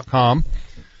 cabinbluff.com.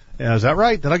 Is that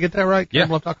right? Did I get that right? Yeah.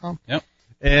 Cabinbluff.com? Yep.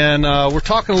 And we're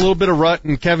talking a little bit of rut.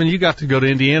 And, Kevin, you got to go to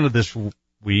Indiana this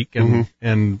week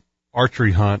and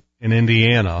archery hunt in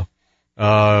Indiana.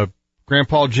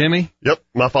 Grandpa Jimmy? Yep,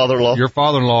 my father-in-law. Your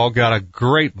father-in-law got a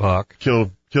great buck.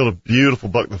 Killed a beautiful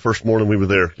buck the first morning we were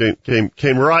there.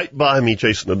 Came right by me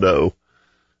chasing a doe.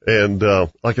 And,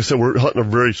 like I said, we're hunting a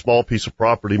very small piece of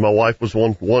property. My wife was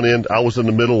one end, I was in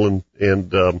the middle, and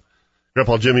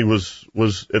Grandpa Jimmy was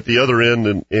at the other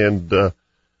end, and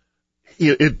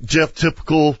Jeff,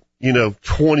 typical,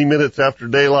 20 minutes after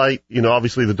daylight,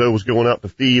 obviously the doe was going out to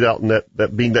feed out in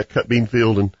that cut bean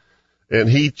field, and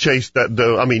he chased that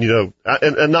doe. I mean,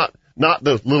 and not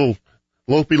the little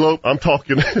lopey lope. I'm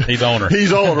talking. He's on her.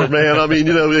 He's on her, man. I mean,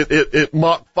 it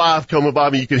Mach 5 coming by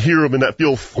me. You can hear him in that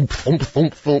field, thump, thump,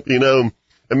 thump, thump, and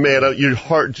man, your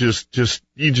heart just,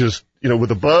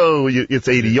 with a bow, it's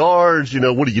 80 yards,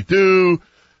 what do you do?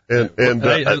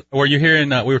 Were you hearing,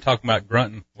 we were talking about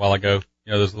grunting a while ago,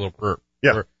 those little burp.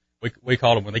 Yeah. We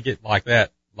call them when they get like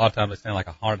that. A lot of times they sound like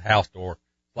a haunted house door.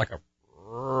 It's like a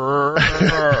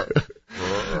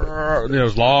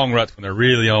those long ruts when they're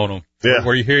really on them. Yeah.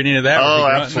 Were you hearing any of that? Oh,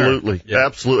 absolutely. Yeah.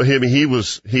 Absolutely. I mean, he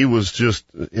was just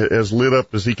as lit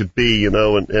up as he could be,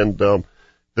 the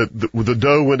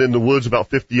doe went in the woods about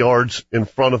 50 yards in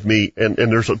front of me, and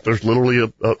there's literally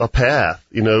a path,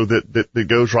 that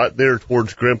goes right there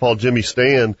towards Grandpa Jimmy's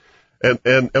stand.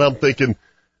 And I'm thinking,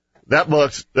 that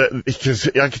buck's, because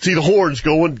I could see the horns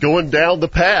going down the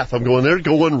path. I'm going, they're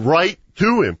going right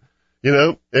to him.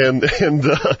 And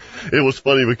it was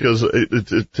funny because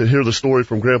to hear the story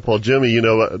from Grandpa Jimmy,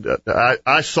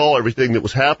 I saw everything that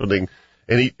was happening,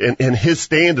 and his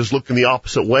stand is looking the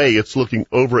opposite way. It's looking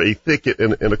over a thicket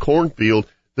in a cornfield.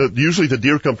 Usually the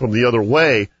deer come from the other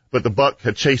way, but the buck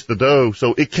had chased the doe,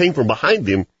 so it came from behind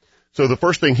him. So the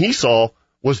first thing he saw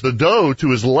was the doe to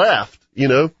his left,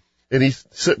 and he's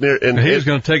sitting there, and he was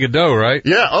going to take a doe, right?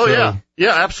 Yeah. Oh, so,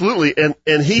 yeah, absolutely. And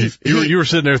you were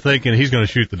sitting there thinking he's going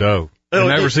to shoot the doe and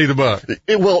never see the buck.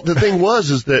 Well, the thing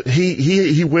is that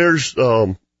he wears,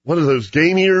 what are those,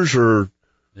 game ears or?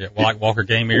 Yeah, like Walker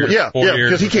game ears. Yeah,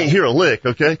 because he can't hear a lick,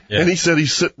 okay? Yeah. And he said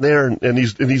he's sitting there and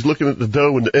he's looking at the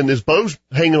doe and his bow's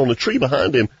hanging on the tree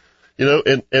behind him,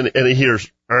 and he hears,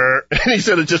 and he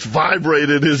said it just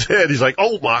vibrated his head. He's like,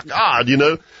 oh my God,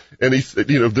 and he said,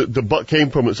 the buck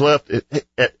came from his left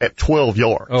at 12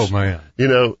 yards. Oh man.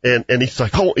 And he's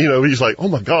like, oh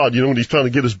my God, when he's trying to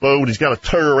get his bow and he's got to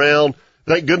turn around.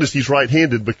 Thank goodness he's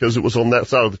right-handed because it was on that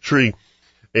side of the tree.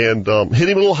 And, hit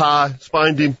him a little high,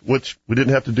 spined him, which we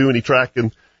didn't have to do any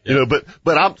tracking, but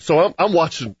I'm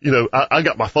watching, I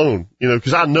got my phone,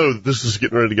 cause I know that this is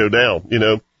getting ready to go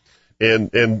down,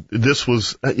 and this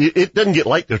was, it doesn't get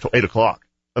light there till 8:00.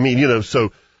 I mean,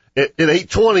 so at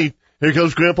 8:20, here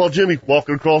goes Grandpa Jimmy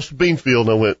walking across the bean field,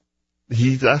 and I went,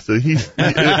 I was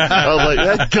like,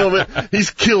 that's coming.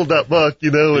 He's killed that buck,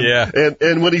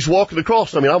 and when he's walking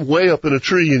across, I mean, I'm way up in a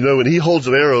tree, and he holds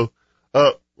an arrow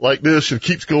up like this and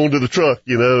keeps going to the truck,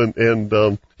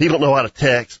 and he don't know how to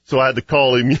text, so I had to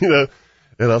call him,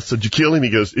 and I said, did you kill him?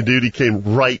 He goes, dude, he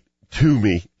came right to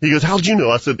me. He goes, how'd you know?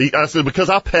 I said, because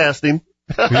I passed him.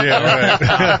 Yeah, right.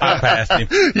 I passed him.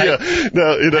 Yeah,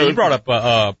 no, Hey, you brought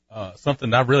up something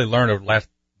that I've really learned over the last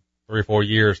 3 or 4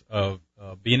 years of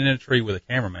being in a tree with a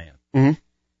cameraman. Mm-hmm.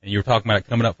 And you were talking about it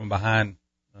coming up from behind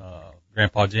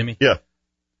Grandpa Jimmy. Yeah.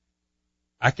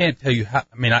 I can't tell you how.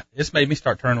 I mean, it's made me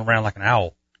start turning around like an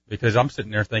owl because I'm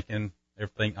sitting there thinking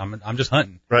everything. I'm just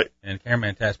hunting. Right. And the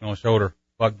cameraman taps me on the shoulder.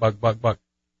 Buck.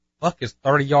 Buck is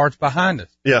 30 yards behind us.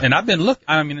 Yeah. And I've been looking.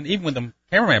 I mean, even with the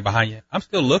cameraman behind you, I'm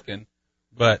still looking.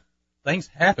 But things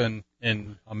happen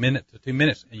in a minute to 2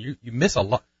 minutes, and you miss a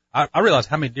lot. I realize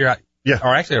how many deer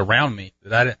are actually around me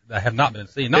that I have not been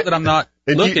seeing. Not that I'm not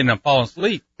looking and I'm falling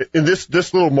asleep. In this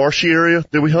little marshy area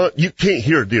that we hunt, you can't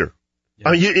hear a deer. Yeah.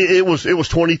 I mean, it was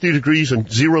 23 degrees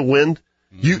and 0 wind.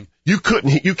 Mm-hmm.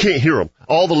 You can't hear them.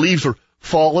 All the leaves are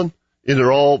falling and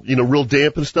they're all, real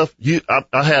damp and stuff.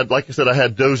 I had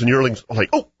does and yearlings. I'm like,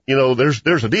 oh,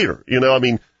 there's a deer. I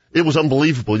mean, it was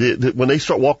unbelievable. When they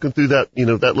start walking through that,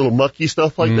 that little mucky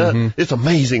stuff like that, it's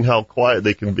amazing how quiet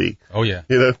they can be. Oh yeah.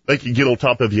 They can get on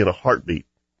top of you in a heartbeat.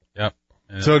 Yep.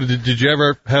 Yeah. So did you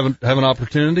ever have an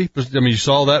opportunity? I mean, you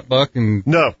saw that buck and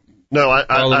no.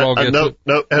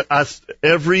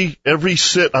 Every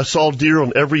sit I saw deer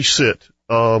on every sit,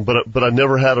 but I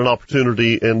never had an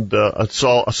opportunity. And I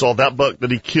saw that buck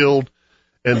that he killed,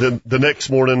 and then the next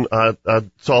morning I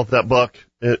saw that buck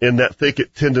in that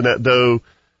thicket tending that doe,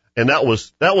 and that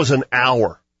was an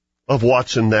hour of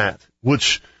watching that.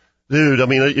 Which, dude, I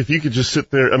mean, if you could just sit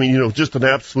there, I mean, just an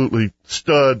absolutely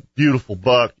stud, beautiful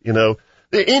buck,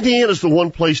 Indiana's the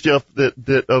one place, Jeff,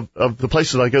 that of the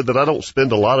places I go that I don't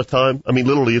spend a lot of time. I mean,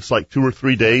 literally, it's like 2 or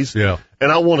 3 days. Yeah. And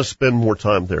I want to spend more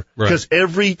time there. Right. Because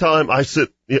every time I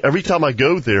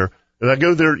go there, and I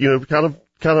go there, kind of,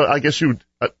 I guess you would,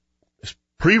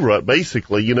 pre-rut,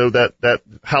 basically, that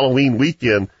Halloween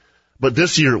weekend. But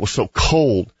this year it was so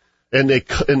cold, and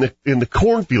the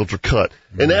cornfields are cut.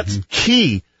 And that's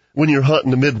key when you're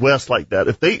hunting the Midwest like that.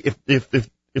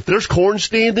 If there's corn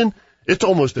standing, it's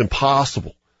almost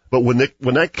impossible. But when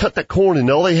they cut that corn and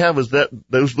all they have is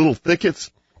those little thickets,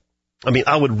 I mean,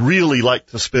 I would really like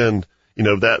to spend,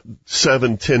 that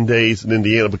 7-10 days in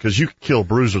Indiana because you could kill a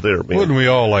bruiser there, man. Wouldn't we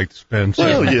all like to spend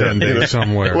 7-10 days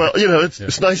somewhere? Well,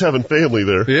 it's nice having family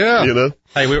there. Yeah.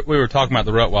 Hey, we were talking about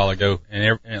the rut a while ago,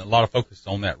 and a lot of focus is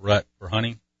on that rut for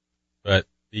hunting, but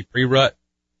the pre-rut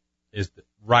is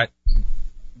right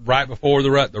before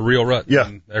the rut, the real rut. Yeah.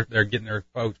 And they're getting their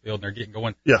folks filled and they're getting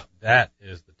going. Yeah. That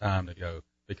is the time to go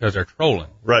because they're trolling.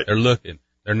 Right. They're looking.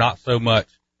 They're not so much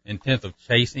intent of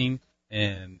chasing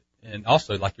and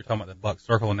also like you're talking about the buck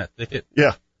circle in that thicket.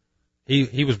 Yeah.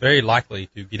 He was very likely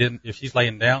to get in if she's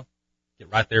laying down,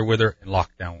 get right there with her and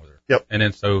lock down with her. Yep. And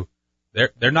then so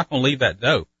they're not going to leave that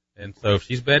doe. And so if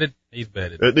she's bedded, he's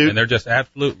bedded. And they're just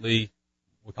absolutely,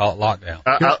 we call it lockdown.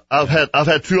 I've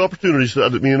had 2 opportunities. I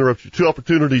didn't mean to interrupt you. 2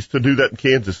 opportunities to do that in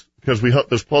Kansas because we hunt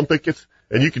those plum thickets,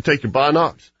 and you can take your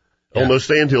binocs on those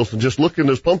sandhills and just look in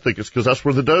those plum thickets because that's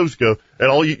where the does go. And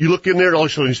all you look in there, and all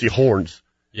of a sudden you see horns.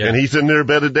 Yeah. And he's in there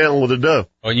bedded down with a doe.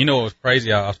 Well, what was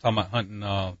crazy? I was talking about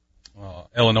hunting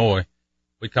Illinois.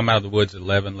 We'd come out of the woods at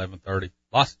 11:30.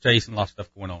 Lots of chasing, lots of stuff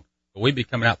going on. But we'd be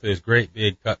coming out through this great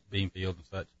big cut bean field and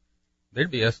such.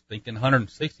 There'd be us thinking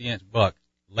 160-inch buck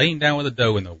laying down with a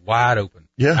doe in the wide open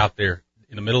out there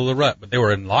in the middle of the rut, but they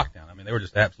were in lockdown. I mean, they were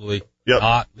just absolutely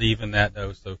not leaving that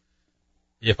doe. So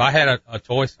if I had a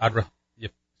choice,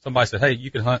 if somebody said, hey,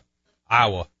 you can hunt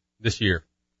Iowa this year,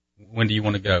 when do you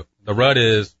want to go? The rut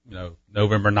is,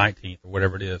 November 19th or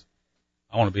whatever it is.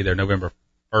 I want to be there November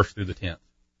 1st through the 10th.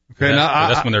 Okay.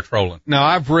 That's when they're trolling. Now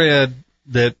I've read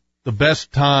that the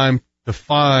best time to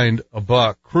find a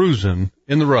buck cruising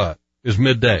in the rut is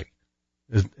midday.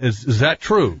 Is that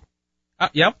true?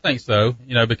 Yeah, I think so.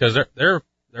 Because they're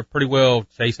pretty well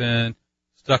chasing,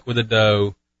 stuck with a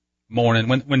doe morning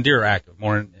when deer are active,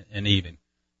 morning and evening.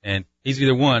 And he's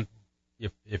either one,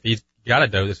 if he's got a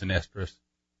doe that's an estrus,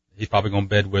 he's probably going to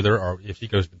bed with her, or if she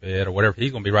goes to bed or whatever,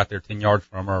 he's going to be right there 10 yards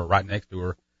from her or right next to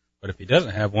her. But if he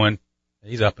doesn't have one,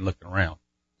 he's up and looking around.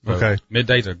 So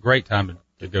midday's a great time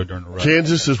to go during the rut.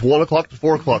 Kansas is 1 o'clock to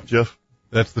 4 o'clock, Jeff.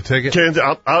 That's the ticket? Kansas,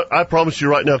 I promise you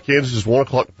right now, Kansas is 1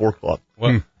 o'clock to 4 o'clock.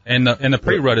 Well, and the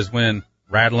pre-rut is when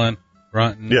rattling,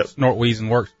 grunting, snort wheezing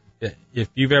works. If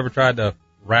you've ever tried to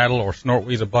rattle or snort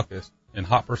wheeze a buck in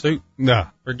hot pursuit, no,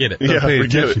 forget it.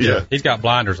 Forget it. Yeah. He's got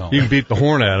blinders on. You can beat the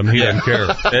horn at him. He doesn't care.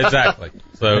 Exactly.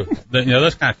 So,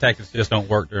 those kind of tactics just don't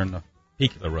work during the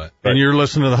peak of the rut. And you're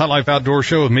listening to the Hunt Life Outdoor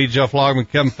Show with me, Jeff Logman,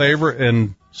 Kevin Favor,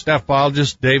 and staff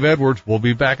biologist Dave Edwards. We'll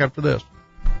be back after this.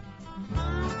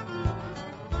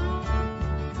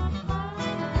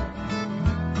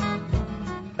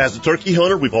 As a turkey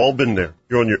hunter, we've all been there.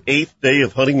 You're on your 8th day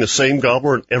of hunting the same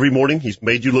gobbler, and every morning he's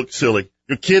made you look silly.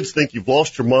 Your kids think you've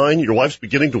lost your mind. Your wife's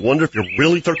beginning to wonder if you're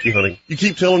really turkey hunting. You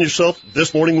keep telling yourself,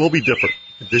 this morning will be different.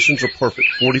 Conditions are perfect.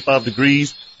 45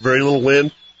 degrees, very little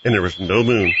wind, and there is no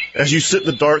moon. As you sit in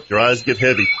the dark, your eyes get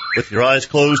heavy. With your eyes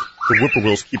closed, the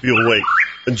whippoorwills keep you awake.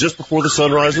 And just before the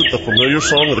sun rises, the familiar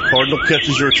song of the cardinal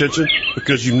catches your attention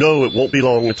because you know it won't be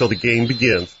long until the game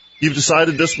begins. You've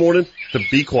decided this morning to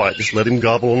be quiet. Just let him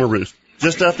gobble on the roost.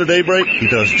 Just after daybreak, he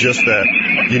does just that.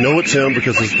 You know it's him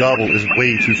because his gobble is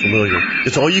way too familiar.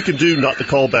 It's all you can do not to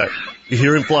call back. You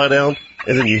hear him fly down,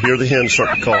 and then you hear the hen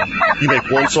start to call. You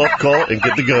make one soft call and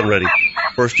get the gun ready.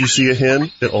 First you see a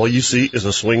hen, then all you see is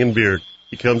a swinging beard.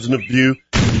 He comes into view,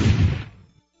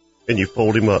 and you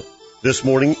fold him up. This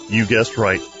morning, you guessed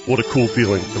right. What a cool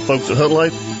feeling. The folks at Hunt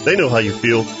Life, they know how you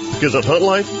feel, because at Hunt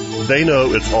Life, they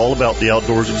know it's all about the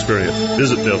outdoors experience.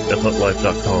 Visit them at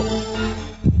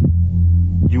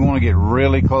huntlife.com. You want to get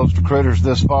really close to critters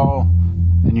this fall?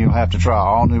 Then you'll have to try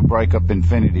all new Breakup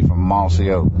Infinity from Mossy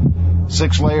Oak.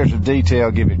 6 layers of detail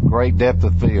give it great depth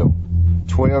of field.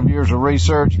 12 years of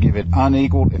research give it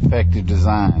unequaled, effective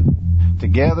design.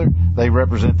 Together, they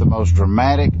represent the most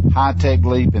dramatic, high-tech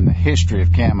leap in the history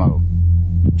of camo.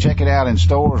 Check it out in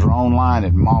stores or online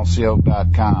at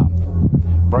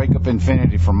mossyoak.com. Breakup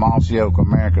Infinity from Mossy Oak,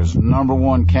 America's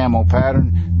 #1 camo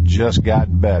pattern, just got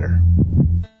better.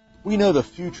 We know the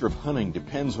future of hunting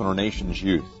depends on our nation's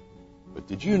youth. But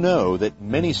did you know that in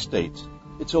many states,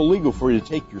 it's illegal for you to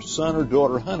take your son or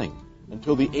daughter hunting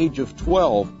until the age of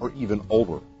 12 or even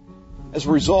older? As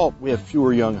a result, we have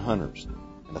fewer young hunters.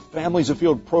 And the Families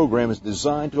Afield program is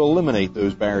designed to eliminate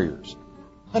those barriers.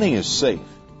 Hunting is safe,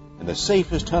 and the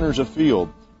safest hunters afield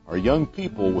are young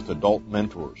people with adult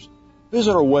mentors.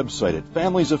 Visit our website at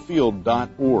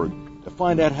familiesafield.org to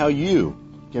find out how you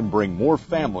can bring more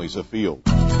families afield.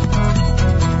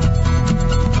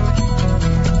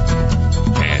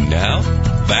 And now,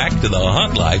 back to the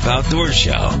Hunt Life Outdoors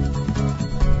Show.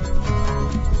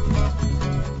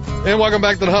 And welcome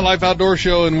back to the Hunt Life Outdoor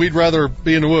Show, and we'd rather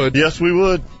be in the woods. Yes, we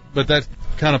would. But that's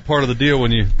kind of part of the deal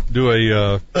when you do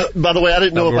a by the way, I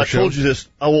didn't know if I told show. you this.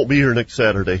 I won't be here next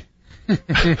Saturday.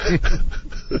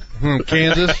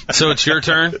 Kansas? So it's your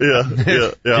turn?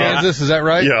 Yeah. Kansas, is that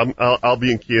right? Yeah, I'll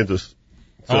be in Kansas.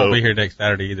 I won't be here next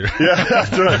Saturday either. Yeah,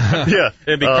 that's right. Yeah.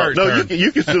 It'd be Kurt's turn.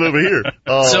 You can sit over here.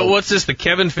 So what's this, the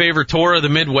Kevin Favor Tour of the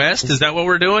Midwest? Is that what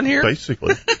we're doing here?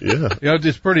 Basically, yeah.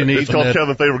 It's pretty neat. It's called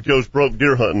Kevin Favor Goes Broke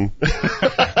Deer Hunting.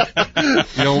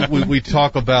 We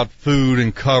talk about food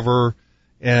and cover,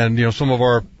 and, some of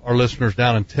our listeners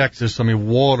down in Texas,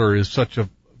 water is such a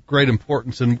great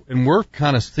importance, and we're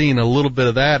kind of seeing a little bit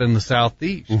of that in the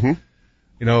Southeast.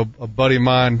 Mm-hmm. A buddy of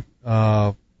mine,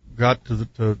 got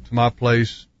to my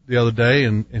place the other day,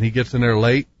 and he gets in there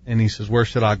late, and he says, "Where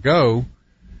should I go?"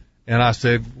 And I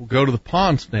said, "Well, go to the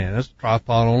pond stand. There's a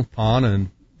tripod on the pond,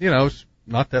 and, it's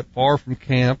not that far from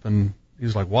camp." And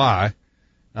he's like, "Why?" And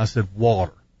I said,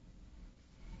 "Water.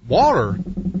 Water?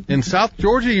 In South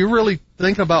Georgia, you really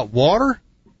thinking about water?"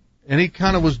 And he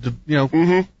kind of was,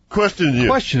 questioning you.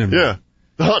 Questioning me. Yeah.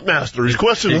 The hunt master. He's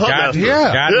questioning the hunt master.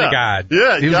 Yeah. Guide the guide.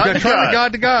 Yeah. He was trying to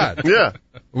guide the guide. Yeah.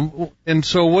 And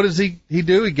so what does he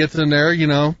do? He gets in there,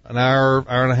 an hour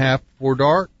and a half before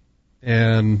dark,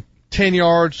 and 10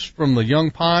 yards from the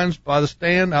young pines by the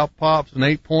stand, out pops an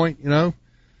 8-point,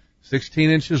 16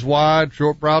 inches wide,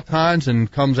 short brow tines, and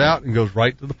comes out and goes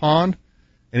right to the pond.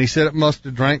 And he said it must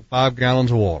have drank 5 gallons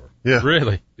of water. Yeah.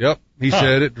 Really? Yep. He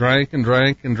said it drank and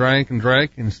drank and drank and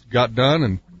drank and got done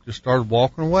and just started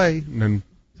walking away, and then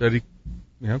said he,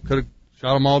 could have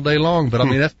shot him all day long. But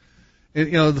that's,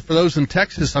 for those in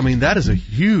Texas, that is a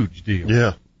huge deal.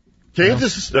 Yeah.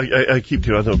 Kansas, I keep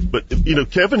to, I know, but,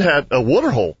 Kevin had a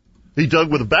water hole he dug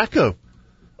with a backhoe.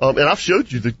 And I've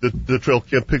showed you the trail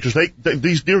cam pictures.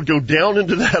 These deer go down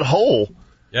into that hole.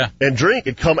 Yeah. And drink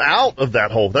and come out of that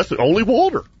hole. That's the only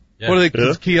water. Yeah. What are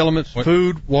the key elements?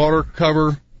 Food, water,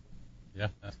 cover. Yeah.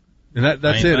 And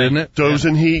that's it, isn't it? Dose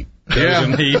and heat. Yeah.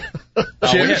 And heat.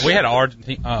 We had an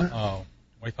Argentine, what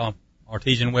do you call them?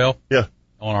 Artesian well. Yeah.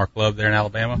 On our club there in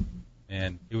Alabama.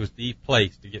 And it was the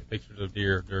place to get pictures of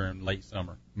deer during late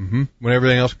summer. Mm-hmm. When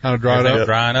everything else kind of dried up.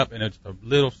 Drying up, and it's a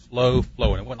little slow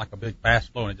flow. And it wasn't like a big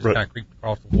fast flow, and it just kind of creeped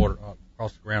across the water,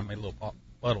 across the ground, made a little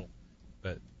puddle.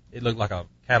 But it looked like a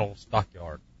cattle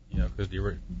stockyard, because they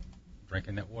were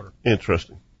drinking that water.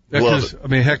 Interesting. Because,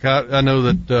 heck, I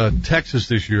know that Texas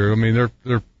this year,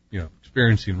 they're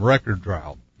experiencing record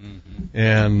drought. Mm-hmm.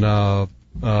 And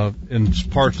in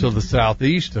parts of the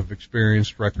Southeast have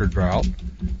experienced record drought.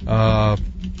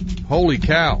 Holy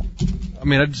cow.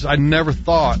 I never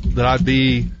thought that I'd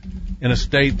be in a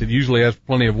state that usually has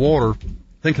plenty of water,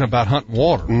 thinking about hunting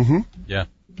water. Mm-hmm. Yeah.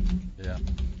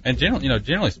 And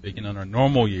generally speaking, on a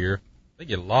normal year, they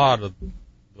get a lot of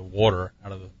the water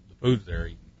out of the foods they're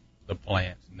eating, the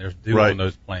plants, and there's dew on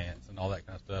those plants and all that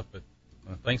kind of stuff. But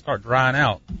when things start drying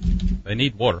out, they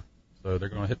need water, so they're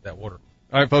going to hit that water.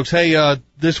 All right, folks. Hey,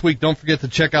 this week, don't forget to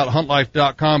check out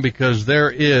huntlife.com because there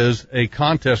is a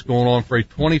contest going on for a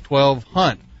 2012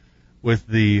 hunt with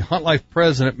the Hunt Life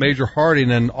president, Major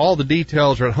Harding, and all the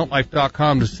details are at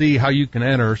huntlife.com to see how you can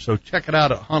enter. So check it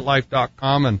out at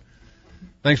huntlife.com, and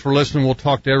thanks for listening. We'll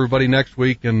talk to everybody next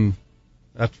week, and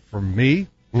that's from me,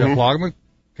 Jeff Logman,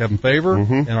 Kevin Favor,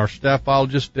 and our staff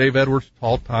biologist, Dave Edwards,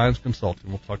 Tall Times Consulting.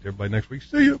 We'll talk to everybody next week.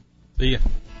 See you. See ya.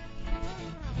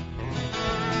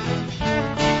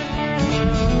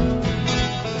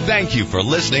 Thank you for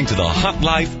listening to the Hunt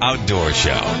Life Outdoor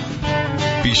Show.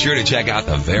 Be sure to check out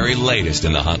the very latest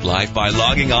in the Hunt Life by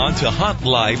logging on to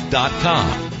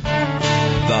huntlife.com.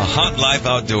 The Hunt Life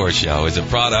Outdoor Show is a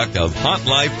product of Hunt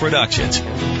Life Productions.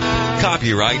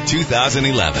 Copyright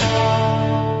 2011.